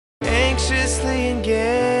graciously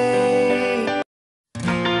engage.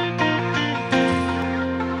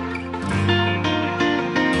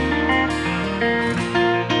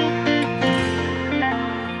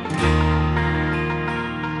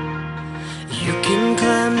 You can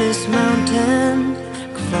climb this mountain,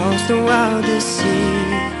 cross the wildest sea.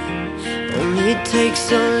 Only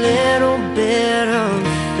takes a little bit of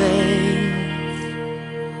faith.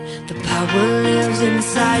 The power lives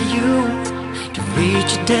inside you to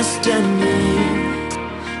reach your destiny.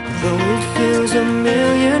 Though it feels a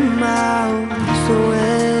million miles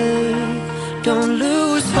away, don't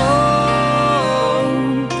lose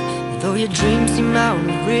hope. Though your dreams seem out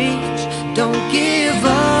of reach, don't give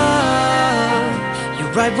up.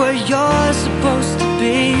 You're right where you're supposed to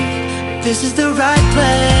be. This is the right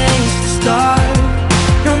place to start.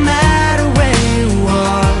 No matter where you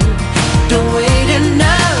are, don't wait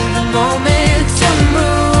another moment to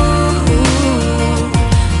move.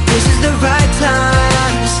 This is the right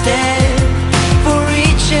time to stand, for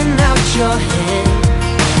reaching out your hand,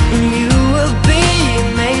 and you will be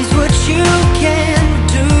amazed what you can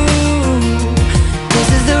do. This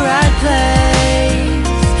is the right place.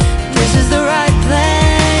 This is the right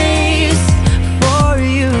place for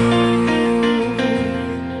you.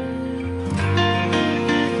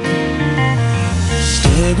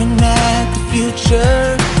 Staring at the future,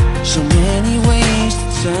 so many ways to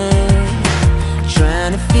turn,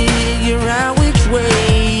 trying to figure out which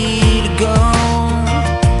way to go.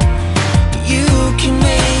 You can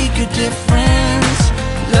make a difference,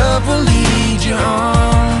 love will lead you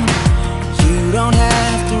on. You don't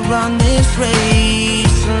have to run this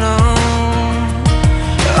race alone.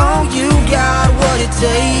 Oh, you got what it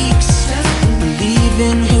takes, believe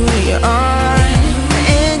in who you are,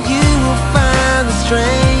 and you will find the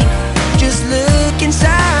strength. Just look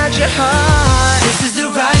inside your heart. This is the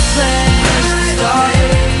right place to start.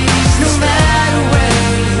 No matter where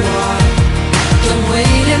you are, don't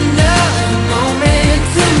wait another moment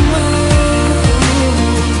to move.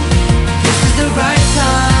 This is the right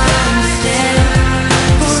time to stand,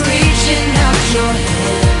 for reaching out your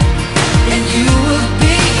hand, and you will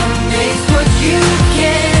be amazed what you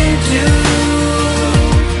can do.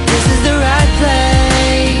 This is the right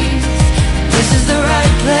place. This is the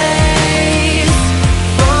right place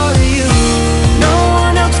for you. No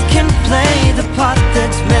one else can play the part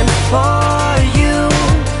that's meant for you.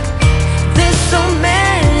 There's so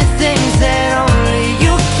many things that only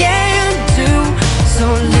you can do. So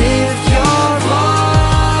lift your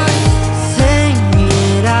voice, sing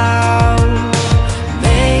it out,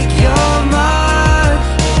 make your mark.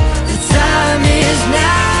 The time is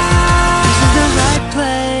now. This is the right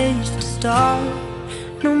place to start.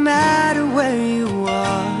 No matter where you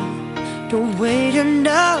are, don't wait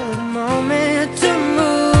another moment to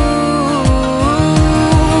move.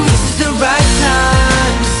 This is the right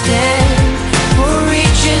time to stand, for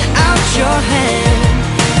reaching out your hand,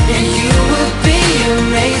 and you will be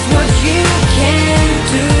amazed what you can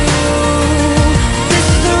do. This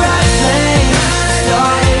is the right place to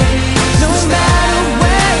start. No matter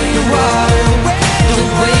where you are,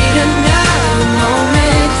 don't wait another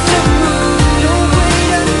moment to move. Don't wait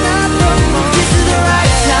another moment. This is the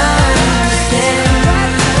right time to stand,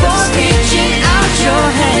 for reaching out your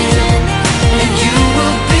hand, and you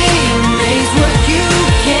will be amazed what you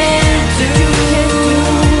can do.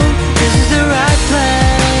 This is the right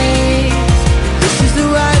place. This is the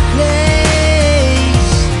right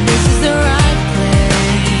place. This is the right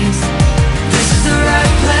place. This is the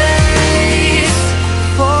right place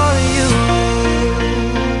for you.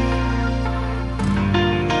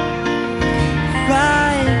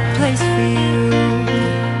 Right place for you.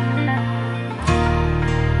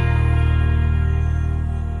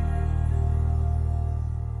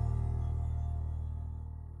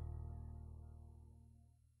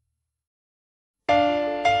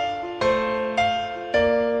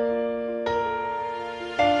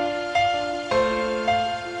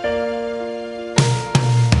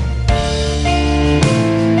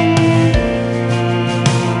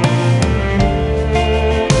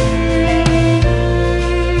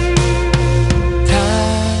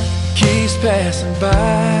 Time keeps passing by,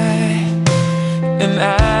 and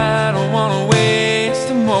I don't wanna waste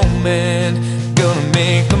a moment. Gonna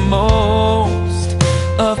make the most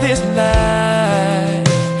of this life,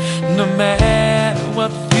 no matter what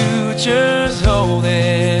the future's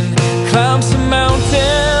holding. Climb some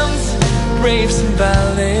mountains, brave some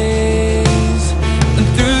valleys, and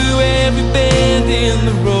through every bend in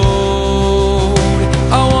the road,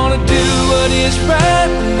 I wanna do what is right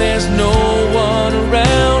when there's no one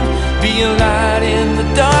around. Be a light in the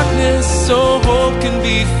darkness so hope can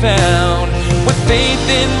be found. With faith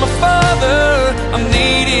in my Father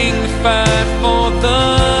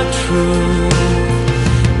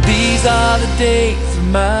days of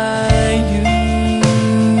my youth.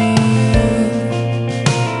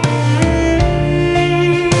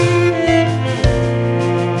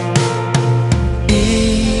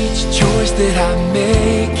 Each choice that I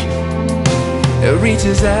make, it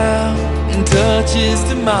reaches out and touches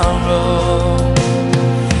tomorrow.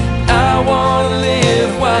 I wanna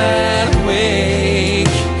live wide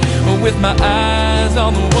awake, with my eyes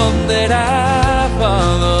on the one that I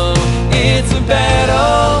follow. It's a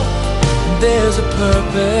battle, there's a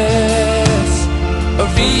purpose, a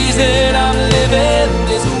reason I'm living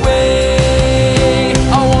this way.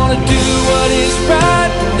 I wanna do what is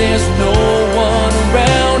right when there's no one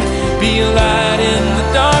around, be a light in the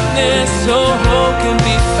darkness so hope can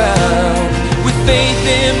be found. With faith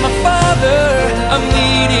in my Father, I'm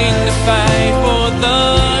leading the fight for the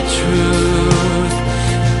truth.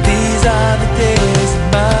 These are the days of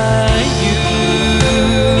my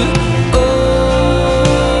youth. Oh,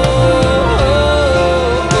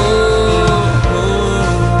 oh, oh, oh.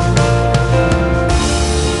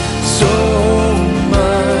 So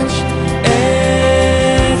much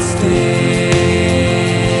at stake.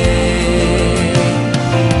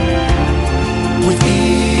 With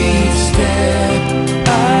each step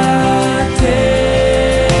I take,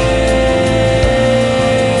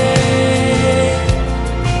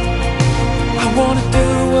 I wanna do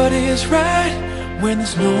what is right when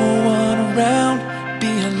there's no one around,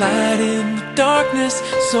 be a light in the darkness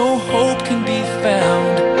so hope can be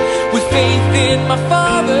found. With faith in my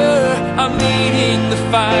Father, I'm leading the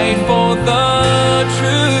fight for the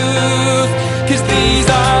truth. 'Cause these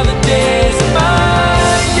are the days of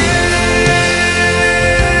my youth.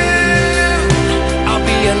 I'll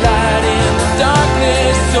be a light in the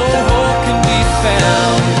darkness so hope can be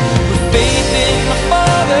found. With faith in my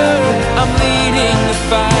Father, I'm leading the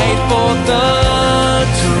fight for the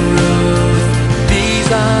truth. These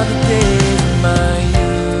are the days of my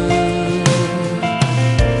youth.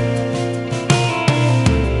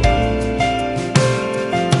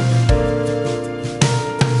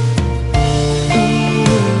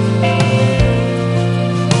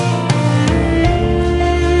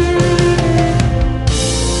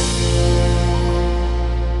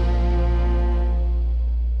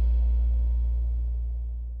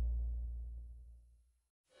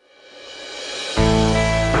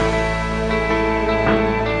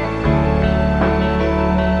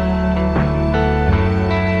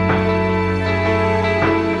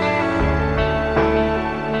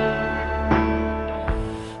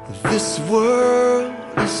 This world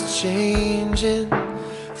is changing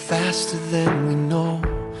faster than we know.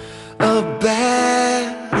 A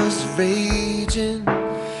battle's raging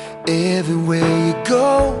everywhere you go,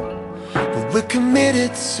 but we're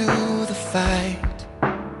committed to the fight.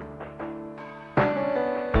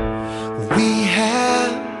 We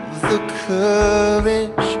have the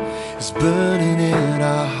courage, it's burning in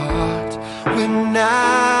our heart. We're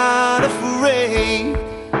not afraid,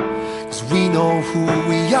 'cause we know who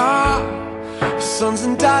we are, sons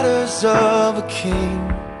and daughters of a king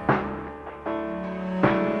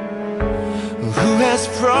who has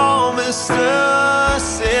promised us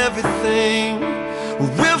everything.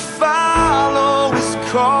 We'll follow his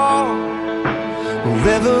call,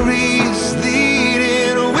 wherever he's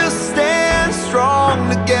leading, we'll stand strong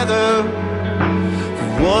together for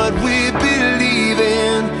what we believe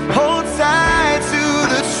in. Hold tight to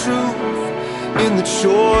the truth in the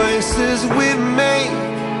choices we make.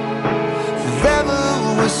 Forever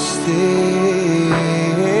we'll stay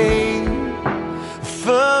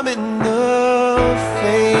firm in the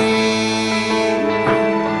faith,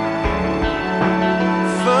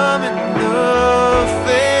 firm in the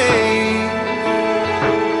faith.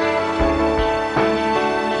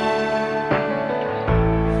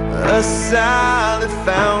 A solid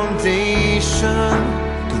foundation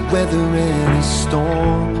to weather any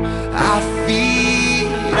storm. Our feet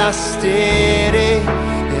are steady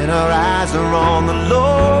and our eyes are on the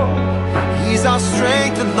Lord. He's our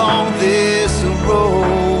strength along this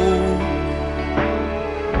road,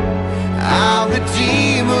 our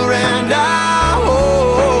Redeemer and our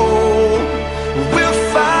hope. We'll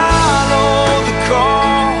follow the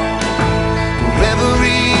call, wherever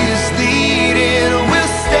he's leading,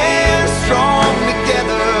 we'll stand strong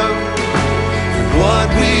together for what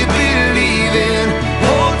we believe in.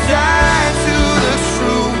 Hold tight to the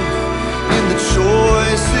truth in the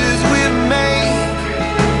choices we make.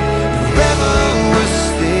 Forever we'll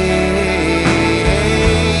stay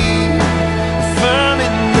firm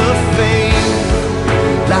in the faith,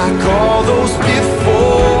 like all those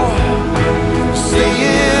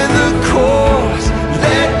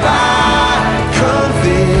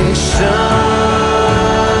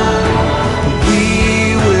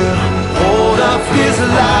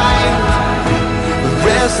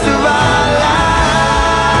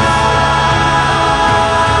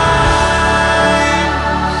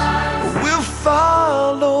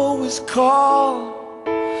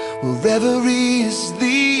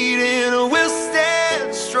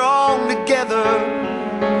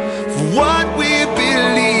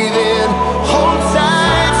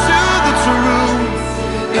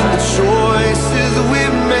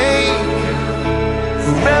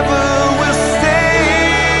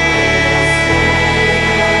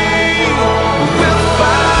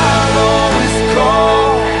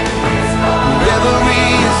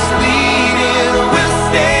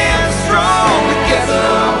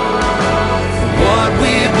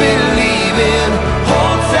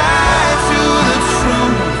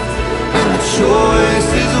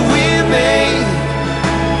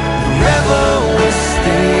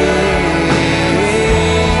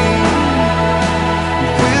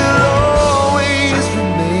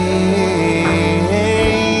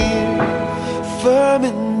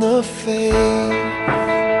the faith,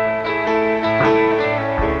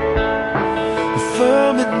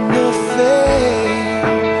 firm in the faith,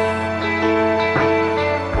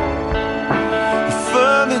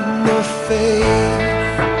 firm in the faith,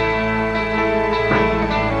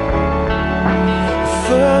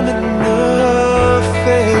 firm in the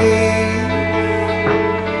faith.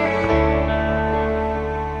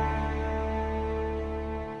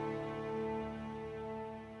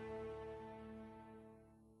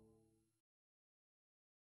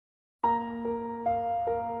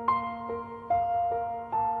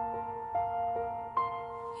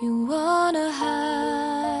 You wanna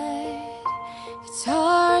hide, it's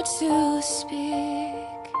hard to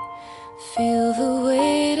speak. Feel the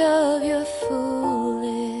weight of your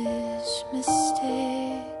foolish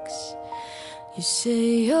mistakes. You say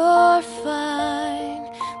you're fine,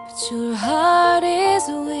 but your heart is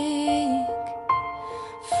weak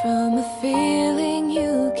from a feeling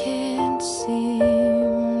you can't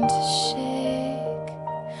seem to shake.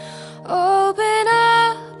 Open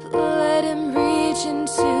up, let him reach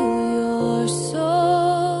into your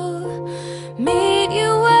soul, meet you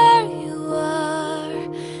where you are,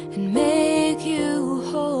 and make you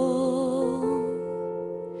whole.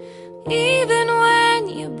 Even when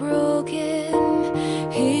you're broken,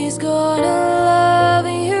 he's gonna love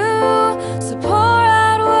you. So pour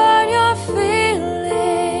out what you're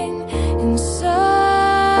feeling inside.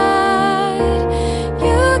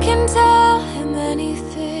 You can tell him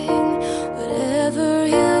anything, whatever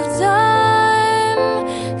you've done,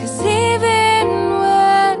 'cause even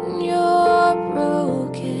when you're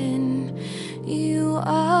broken, you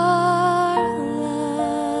are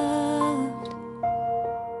loved.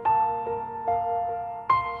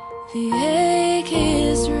 The ache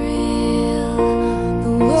is real,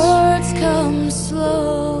 the words come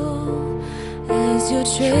slow as you're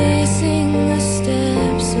tracing the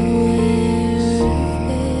steps of where you've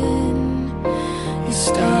been. You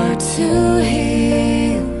start to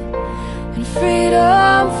heal and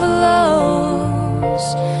freedom flows.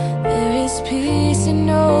 There is peace in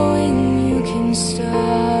knowing you can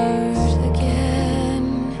start again.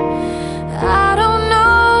 I don't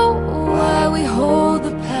know why we hold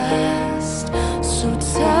the past so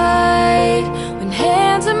tight when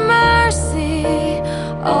hands of mercy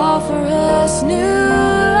offer us new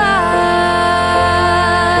life.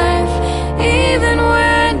 Even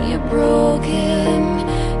when you're broken,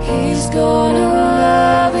 he's gonna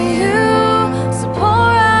love you. So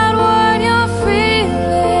pour out what you're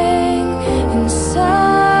feeling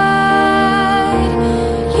inside.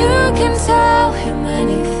 You can tell him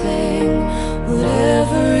anything,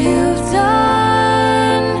 whatever you've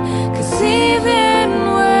done, 'cause even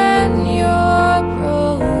when you're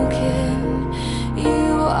broken, you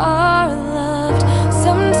are loved.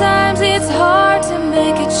 Sometimes it's hard to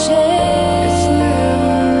make a change. It's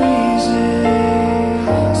never easy.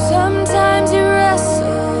 Sometimes you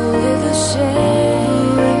wrestle with the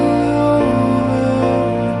shame.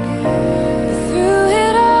 But through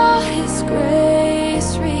it all, his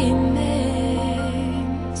grace remains.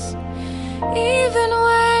 Even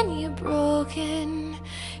when you're broken,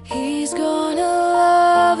 he's gonna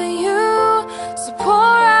love you. So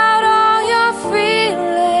pour out all you're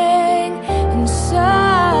feeling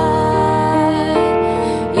inside.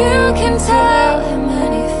 You can tell him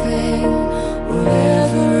anything,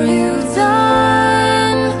 whatever you've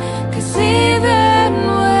done, 'cause even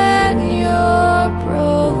when you're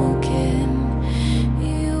broken,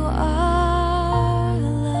 you are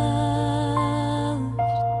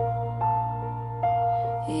loved.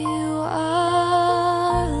 You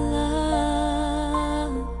are loved.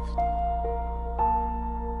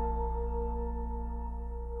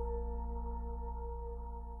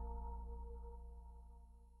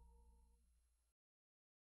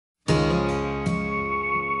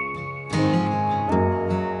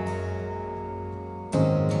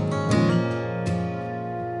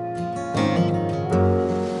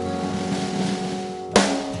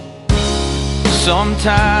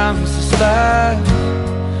 Sometimes this life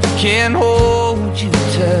can hold you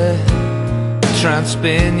tight, try and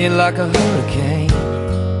spin you like a hurricane.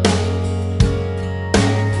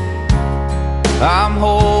 I'm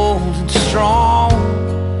holding strong,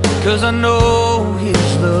 'cause I know his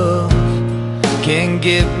love can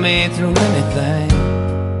get me through anything.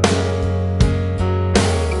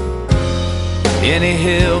 And he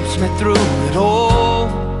helps me through it all,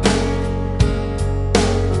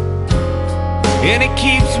 and it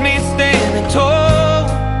keeps me standing tall.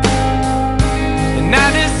 And I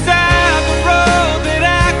decide the road that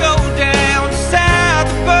I go down, decide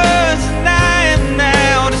the person I am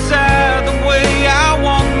now, decide the way I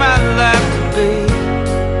want my life to be.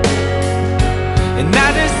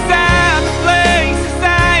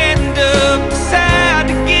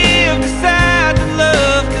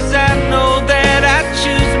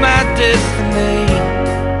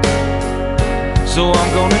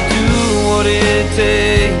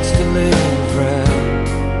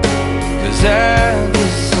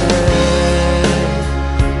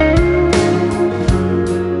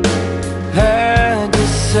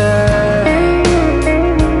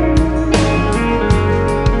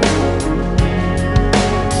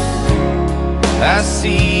 I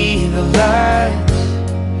see the light,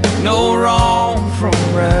 no wrong from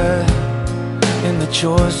right, in the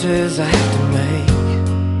choices I have to make.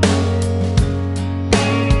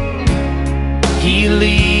 He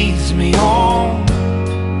leads me on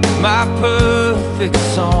my perfect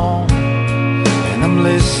song, and I'm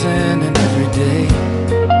listening every day.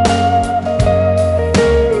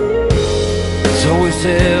 It's always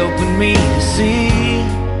helping me to see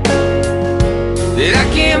that I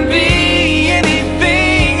can be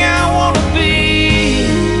anything I want to be.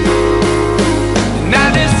 And I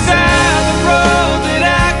decide the road that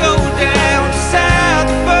I go down, decide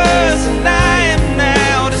the person I am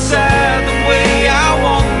now, decide the way I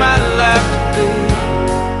want my life to be.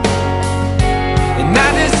 And I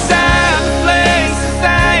decide the places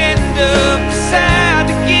I end up, decide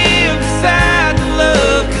to give, decide to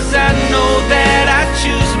love, 'cause I know that I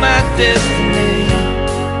choose my destiny.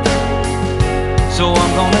 So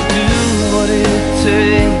I'm gonna do what it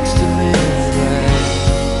takes to live right,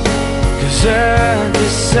 'cause I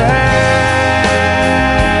decide,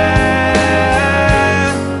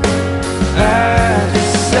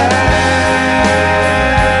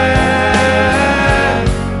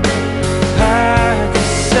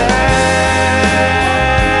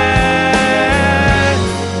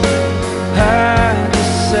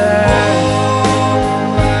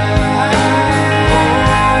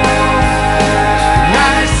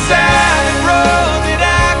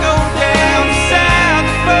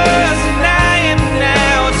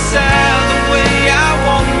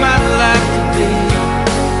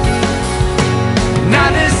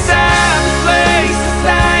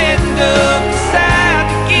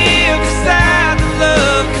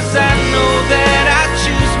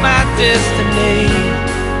 destiny.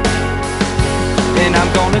 And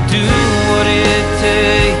I'm gonna do what it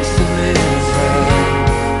takes to live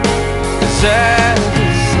right, 'cause I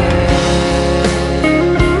decide,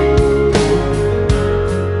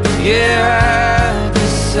 yeah, I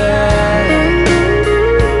decide,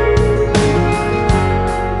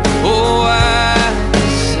 oh, I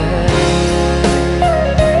decide,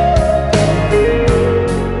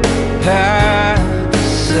 I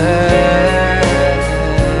decide.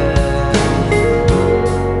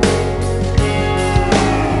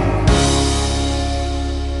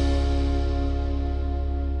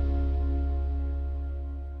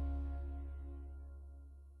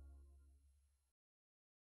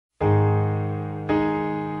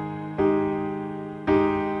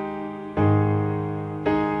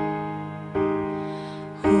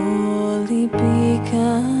 Holy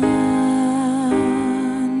beacon,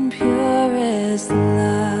 pure as the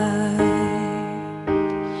light,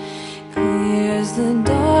 clears the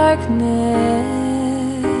darkness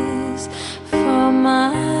from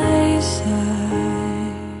my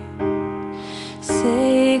sight.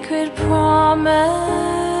 Sacred promise,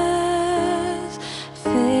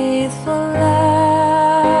 faithful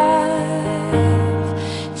life,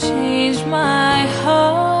 changed my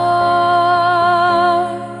heart.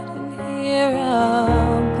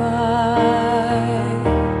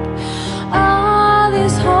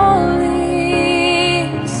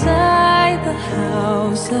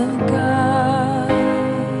 Of God,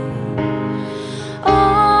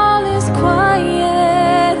 all is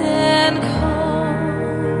quiet and calm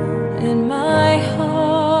in my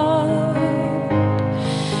heart,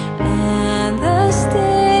 and the stillness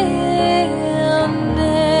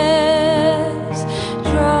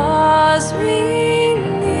draws me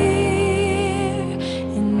near,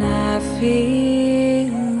 and I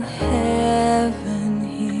feel heaven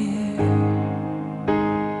here.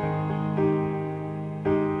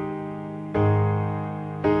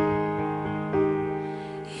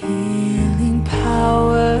 Healing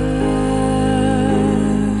power,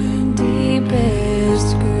 deepest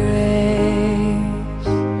grace,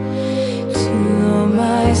 to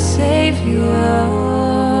my Savior,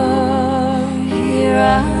 here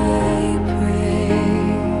I pray.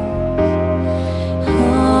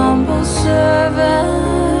 Humble servant,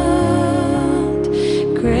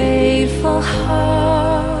 grateful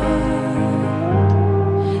heart,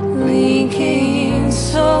 linking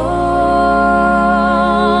souls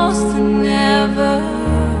to never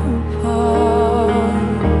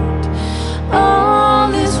part. All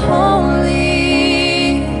is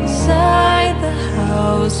holy inside the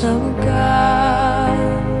house of God.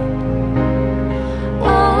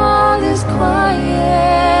 All is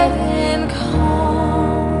quiet and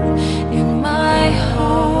calm in my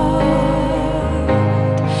heart,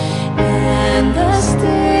 and the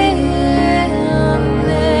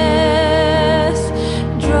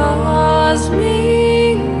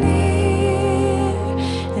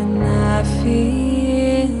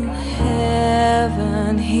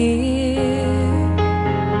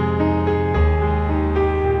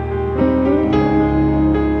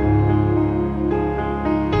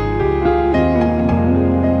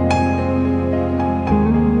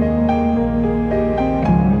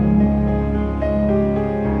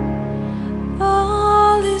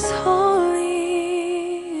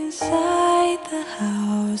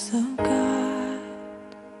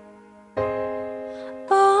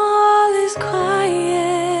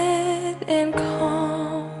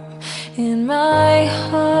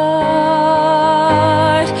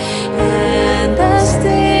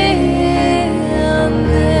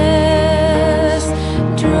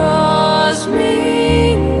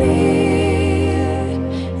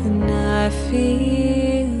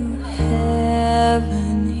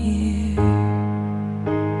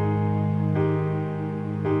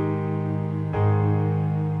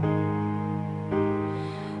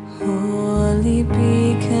only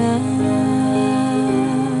beacon,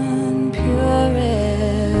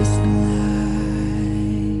 purest light.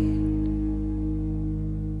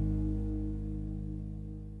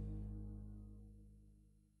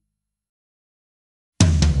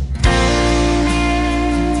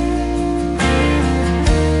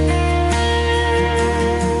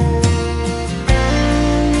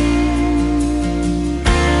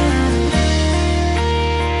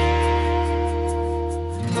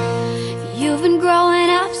 You've been growing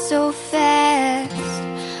up so fast,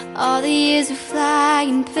 all the years are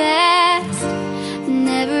flying past, and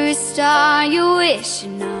every star you wish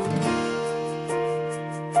you know.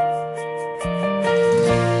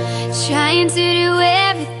 Trying to do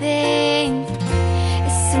everything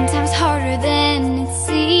is sometimes harder than it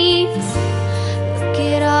seems. Look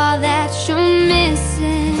at all that you're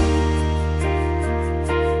missing.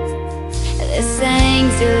 There's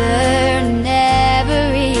things to learn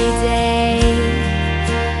every day,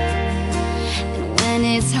 and when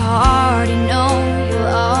it's hard, you know you'll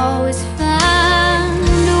always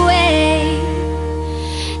find a way.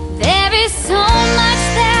 There is so much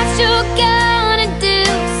that you're gonna do,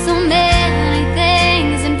 so many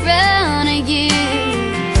things in front of you.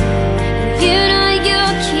 You know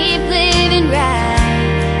you'll keep living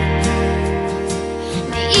right,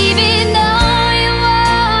 even though you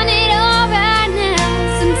want it all right now.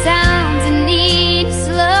 Sometimes you need to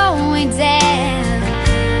slow it down,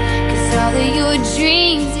 'cause all of your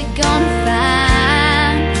dreams you're gonna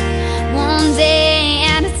find one day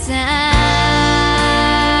at a time.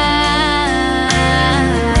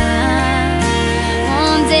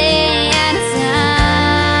 One day at a time.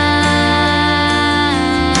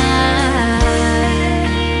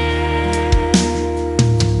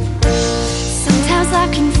 Sometimes I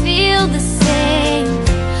can feel the same,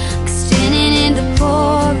 like standing in the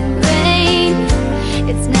pouring rain.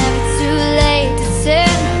 It's never too late to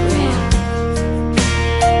turn around,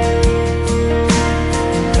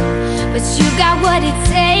 but you got what it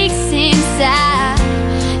takes inside.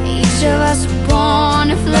 Each of us were born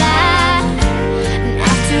to fly, and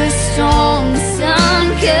after a storm the sun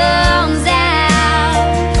comes out.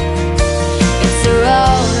 It's a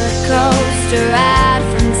roller coaster ride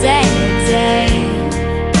from day to day,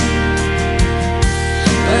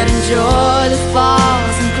 but enjoy the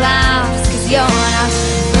falls and clouds, 'cause you're not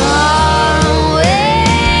far away.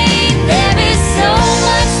 There is so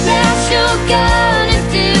much that you're gonna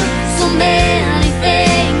do, so many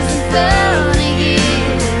things in front of you,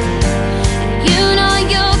 and you know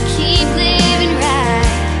you'll keep living right,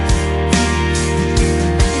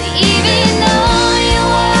 even though you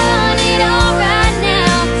want it all right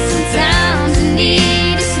now. Sometimes you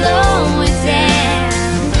need to slow it down,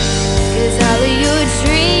 'cause all of your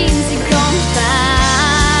dreams you're gonna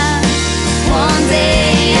find one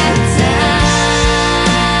day at a time.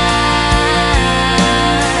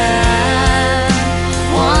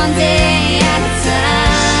 One day at a time.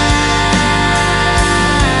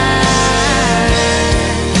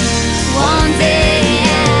 One day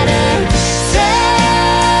at a time.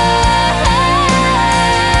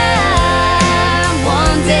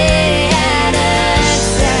 One day at a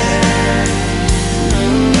time.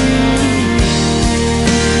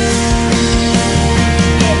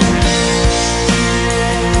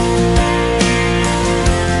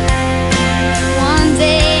 One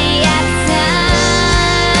day at a time.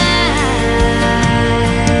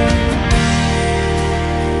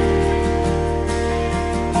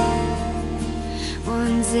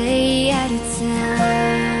 One day at a time.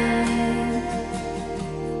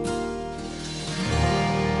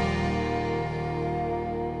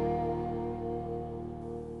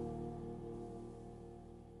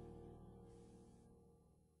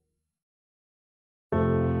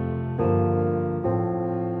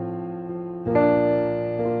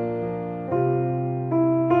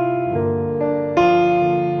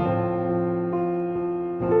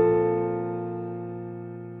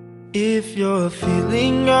 If you're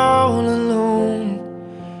feeling all alone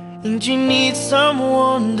and you need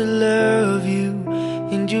someone to love you,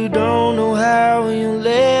 and you don't know how you'll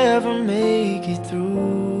ever make it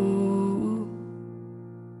through,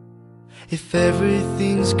 if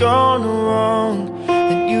everything's gone wrong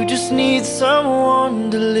and you just need someone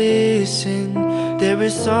to listen, there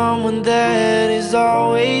is someone that is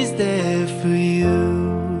always there for you.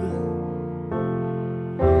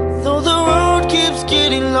 Though the road keeps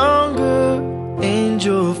getting longer and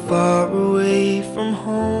you're far away from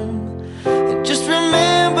home, and just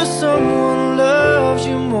remember someone loves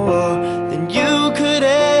you more than you could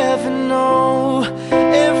ever know.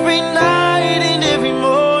 Every night and every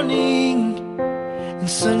morning, in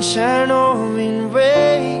sunshine or in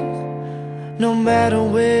rain, No matter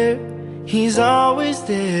where, He's always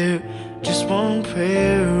there, just one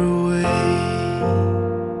prayer away.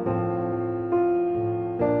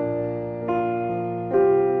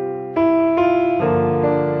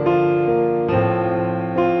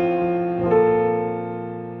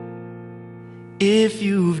 If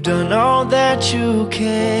you've done all that you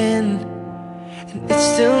can, and it's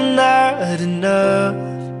still not enough,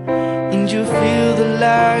 and you feel the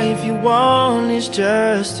life you want is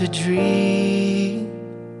just a dream,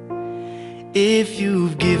 if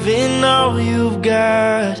you've given all you've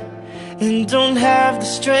got and don't have the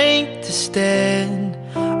strength to stand,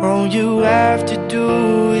 all you have to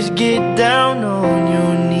do is get down on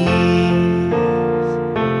your knees.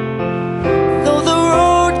 Though the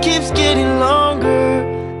road keeps getting longer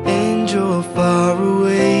and you're far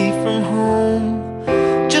away from home,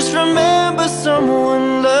 just remember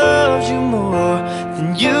someone loves you more than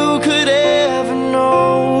you could ever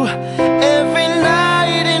know. Every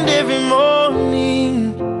night and every morning,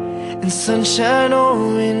 in sunshine or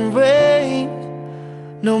in rain,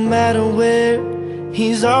 no matter where,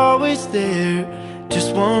 He's always there,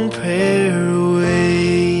 just one prayer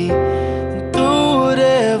away. And through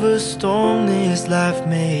whatever storm this life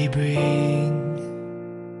may bring,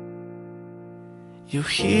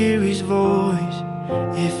 you'll hear His voice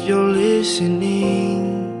if you're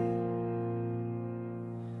listening.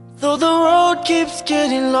 Though the road keeps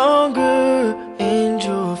getting longer and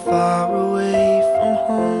you're far away from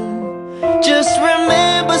home, just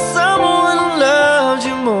remember someone loves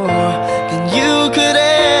you more than you could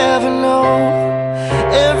ever know.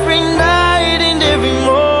 Every night and every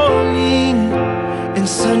morning, in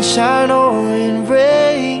sunshine or in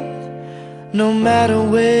rain, no matter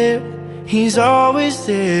where, He's always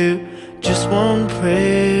there, just one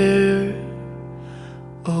prayer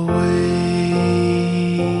away.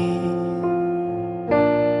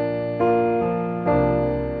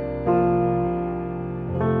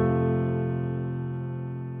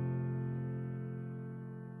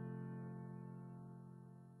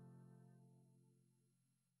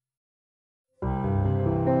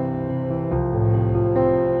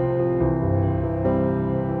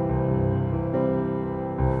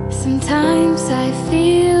 Sometimes I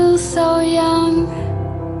feel so young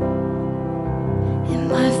in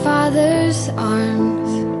my Father's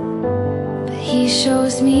arms, but He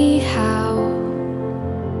shows me how.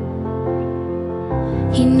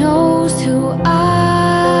 He knows who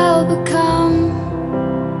I'll become,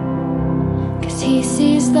 'cause He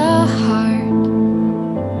sees the heart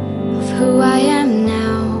of who I am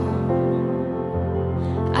now.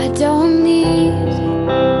 I don't need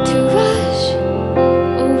to rush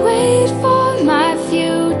or wait for my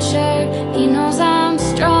future. He knows I'm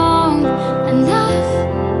strong enough,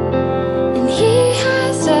 and He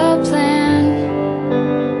has a plan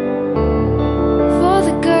for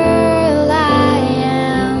the girl I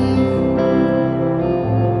am.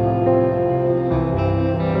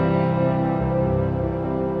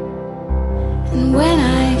 And when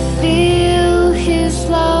I feel His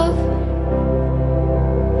love,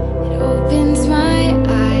 it opens my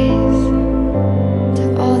eyes to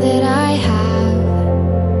all that I have.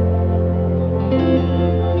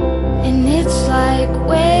 And it's like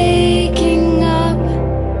waking up,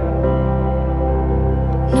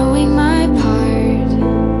 knowing my part,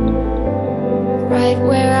 right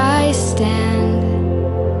where I stand.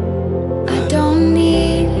 I don't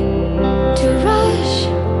need to rush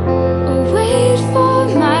or wait for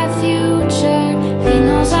my future. He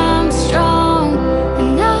knows I'm strong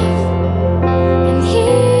enough, and He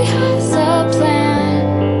has a plan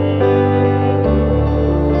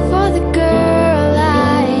for the girl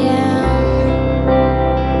I am.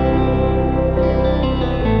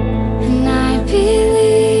 And I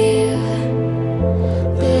believe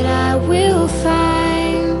that I will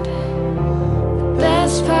find the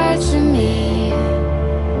best parts of me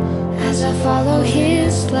as I follow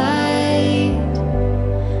His light.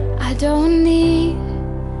 I don't need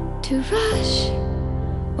to rush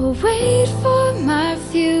or wait for my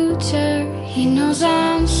future. He knows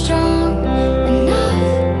I'm strong enough,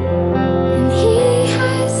 and He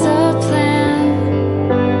has a plan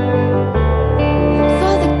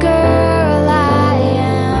for the girl I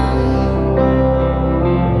am.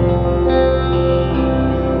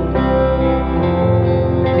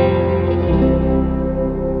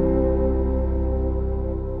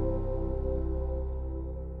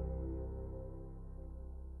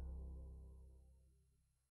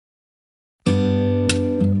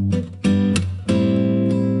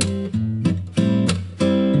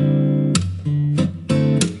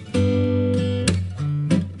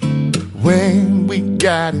 When we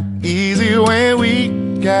got it easy, when we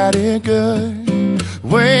got it good.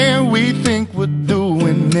 When we think we're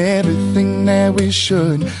doing everything that we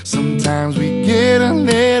should, sometimes we get a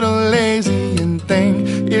little lazy and think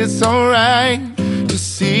it's alright to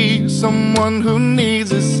see someone who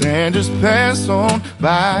needs us and just pass on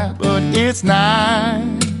by. But it's not,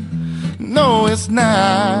 no it's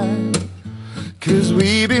not, 'cause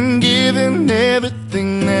we've been given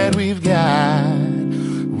everything that we've got.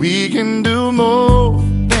 We can do more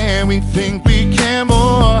than we think we can,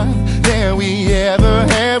 more than we ever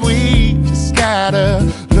have. We just gotta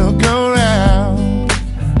look around.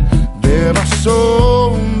 There are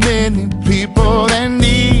so many people that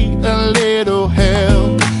need a little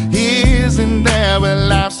help. Isn't that what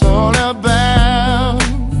life's all about?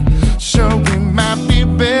 Sure, we might be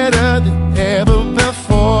better than ever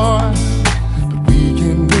before, but we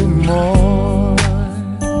can do more.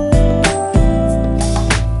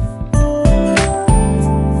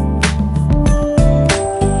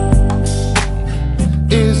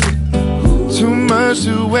 Is it too much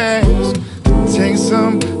to ask? Take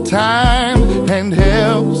some time and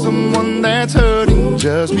help someone that's hurting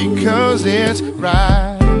just because it's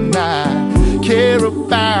right. I care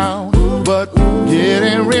about what we get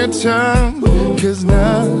in return, 'cause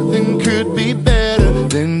nothing could be better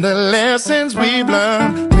than the lessons we've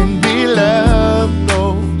learned when we love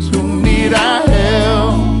those who need our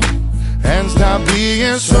help, and stop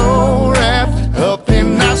being so wrapped up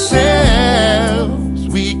in ourselves.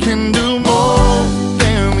 We can do more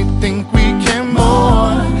than we think we can,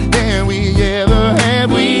 more than we ever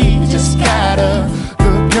have. We just gotta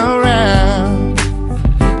look around.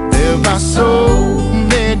 There are so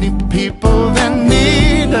many people that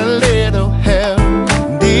need a little help.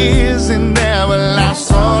 Isn't that what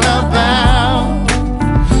life's all about?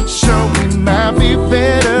 Sure, we might be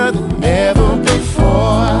better than ever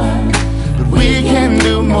before, but we can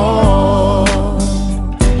do more.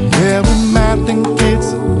 Yeah, we might think it's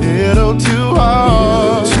a little too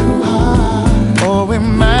hard, or we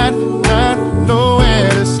might not know where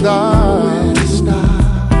to start.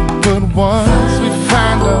 But once we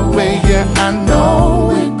find a way, yeah, I know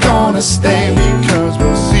we're gonna stay, because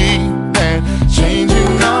we'll see that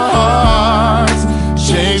changing our hearts,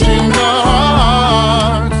 changing our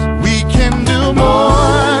hearts. We can do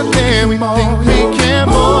more than we think we can,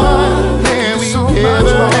 more than we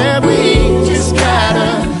ever have. We just gotta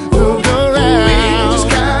look around. We just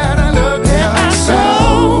gotta look around. There are so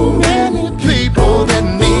many people that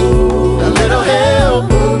need a little help,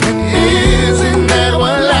 and isn't that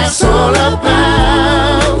what life's all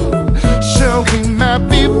about? Sure, we might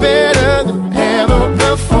be better than ever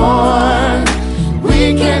before. We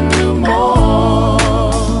can do more.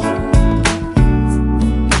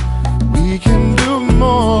 We can do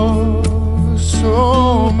more, so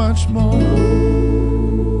much more.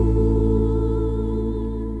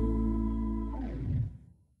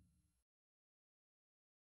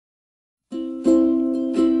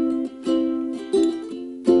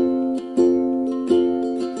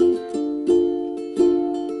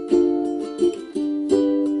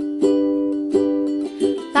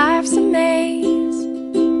 Life's a maze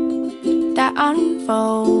that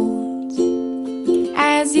unfolds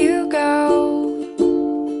as you go.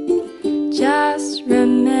 Just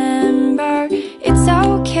remember, it's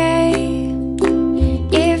okay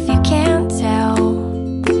if you can't tell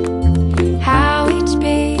how each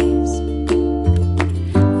piece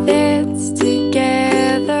fits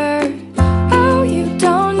together. Oh, you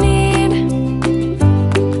don't need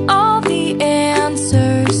all the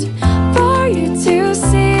answers for you to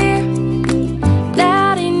see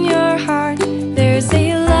that in your heart there's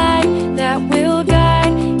a light that will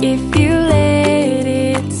guide if you let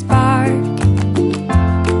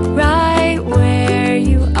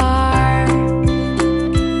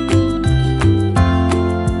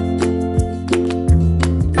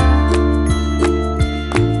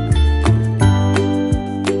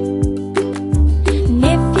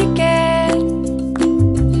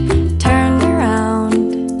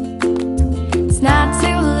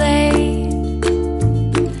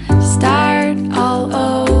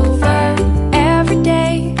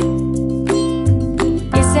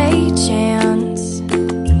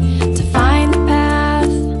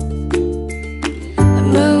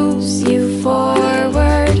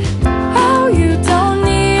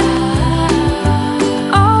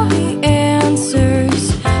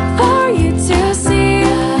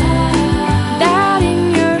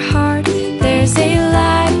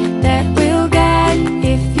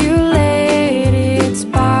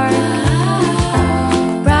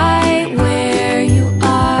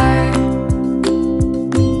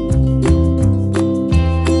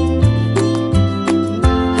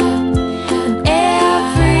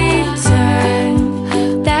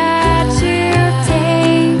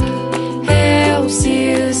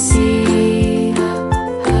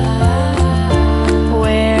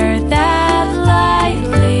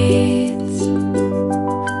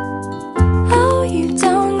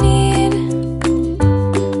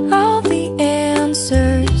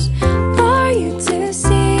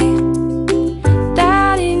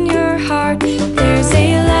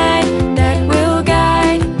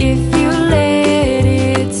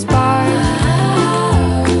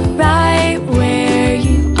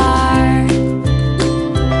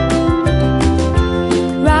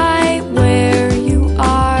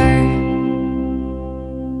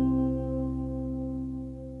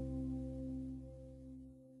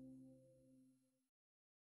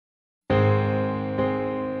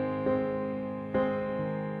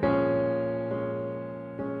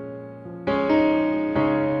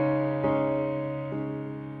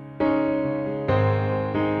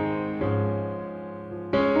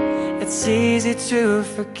It's easy to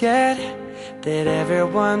forget that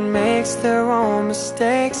everyone makes their own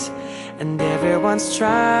mistakes, and everyone's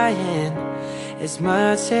trying as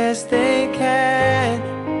much as they can.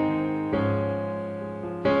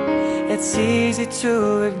 It's easy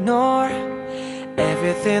to ignore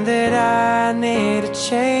everything that I need to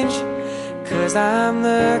change, 'cause I'm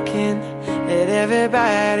looking at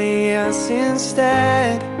everybody else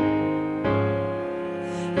instead.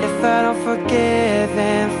 If I don't forgive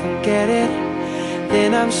and forget it,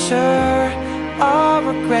 then I'm sure I'll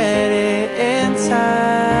regret it in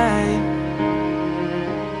time.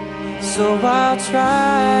 So I'll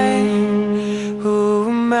try. Who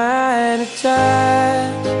am I to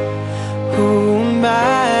judge? Who am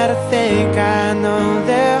I to think I know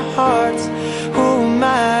their hearts? Who am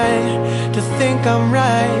I to think I'm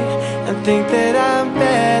right and think that I'm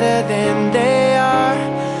better than they are?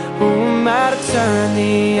 Who am I to turn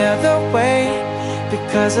the other way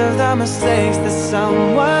because of the mistakes that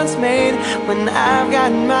someone's made when I've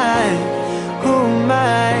got mine? Who am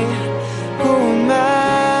I? Who am I?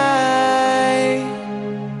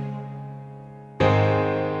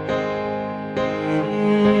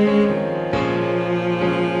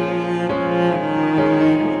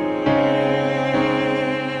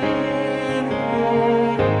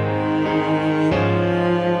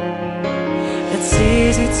 It's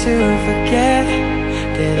easy to forget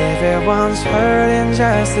that everyone's hurting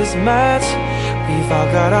just as much. We've all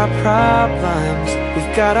got our problems,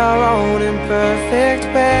 we've got our own imperfect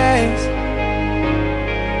ways.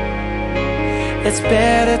 It's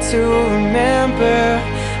better to remember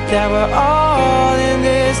that we're all in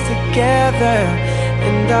this together,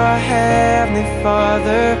 and our Heavenly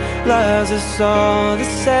Father loves us all the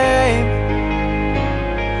same.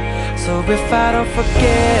 So if I don't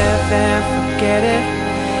forgive and forget it,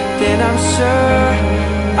 then I'm sure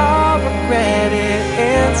I'll regret it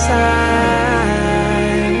in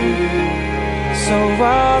time. So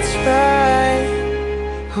I'll try.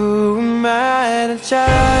 Who am I to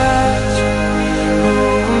judge? Who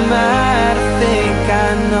am I to think I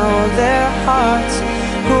know their hearts?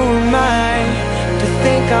 Who am I to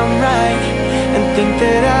think I'm right and think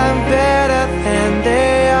that I'm better than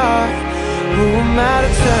they are? Who am I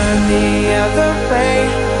to turn the other way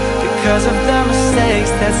because of the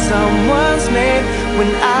mistakes that someone's made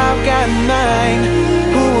when I've got mine?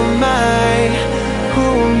 Who am I? Who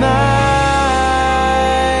am I?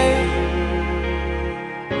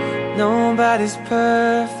 Nobody's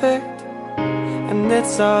perfect, and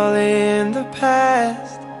it's all in the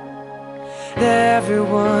past.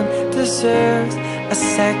 Everyone deserves a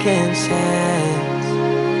second chance.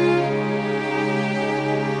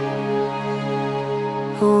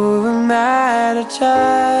 Who am I to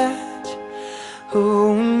judge? Who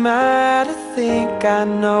am I to think I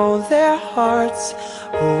know their hearts?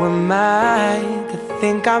 Who am I to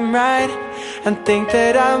think I'm right and think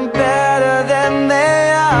that I'm better than they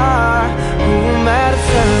are? Who am I to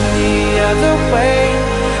turn the other way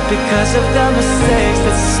because of the mistakes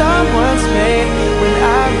that someone's made when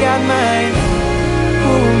I've got mine?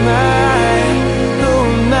 Who am I? Who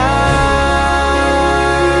am I?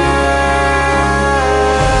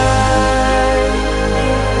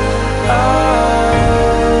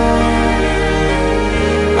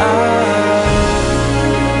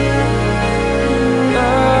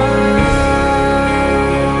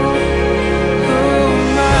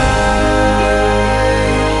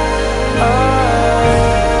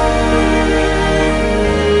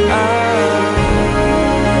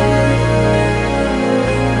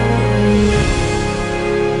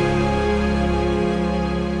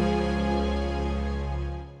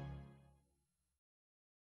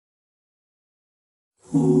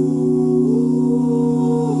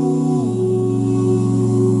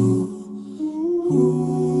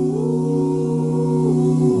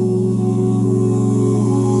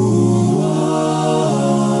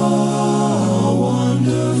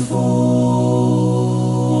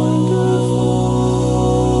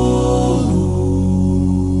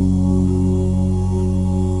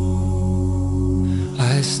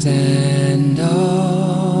 Stand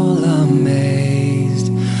all amazed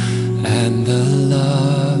at the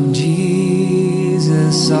love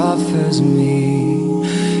Jesus offers me,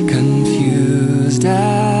 confused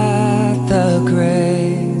at the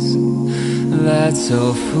grace that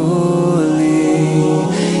so fully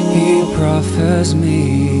He proffers me.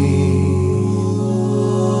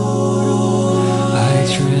 I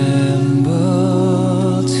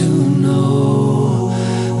tremble to know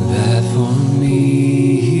that for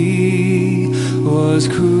me was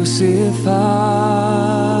crucified,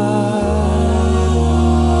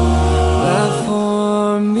 that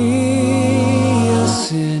for me a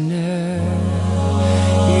sinner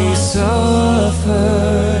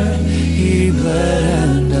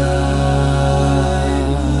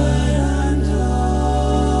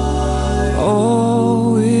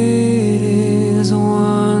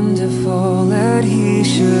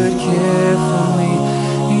care for me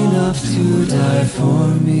enough to die for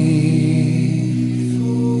me.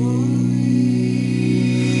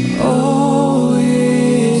 Oh,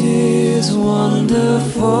 it is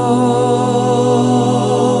wonderful,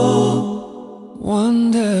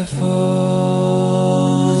 wonderful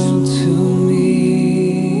to me.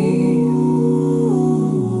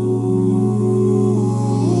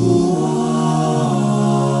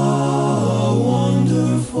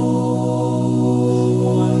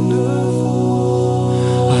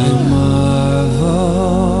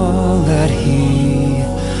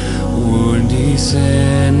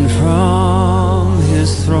 Descend from his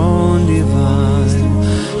throne divine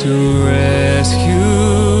to rescue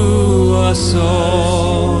a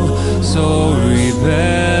soul so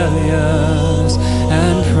rebellious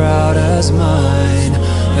and proud as mine,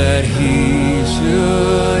 that he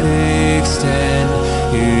should extend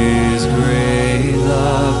his great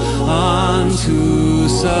love unto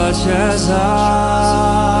such as I,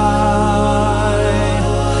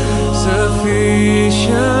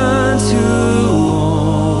 sufficient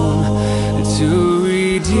to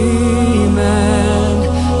redeem and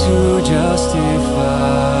to justify.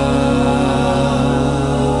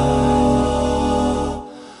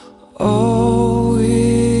 Oh,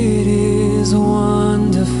 it is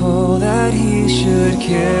wonderful that he should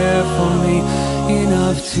care for me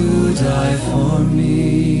enough to die for me.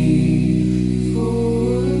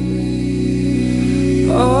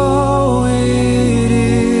 Oh, it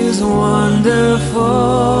is wonderful,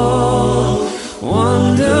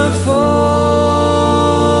 wonderful.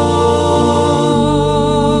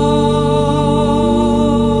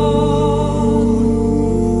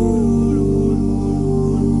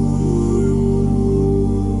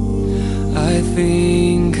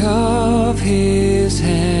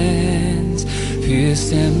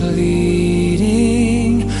 Pierced and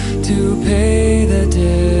bleeding to pay the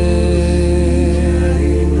debt.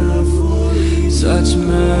 Such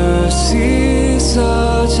mercy,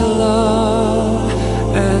 such love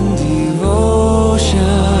and devotion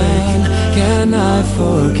can I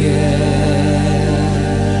forget?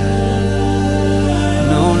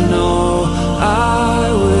 No, no,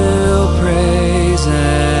 I will praise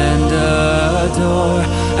and adore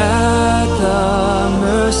at the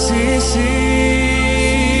mercy seat,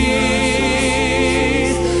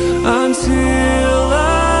 until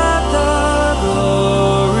at the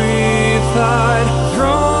glorified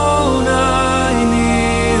throne I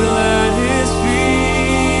kneel at his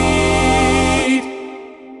feet.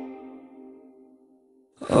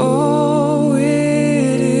 Oh,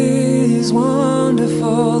 it is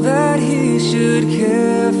wonderful that he should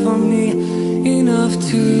care for me enough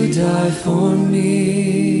to die for me.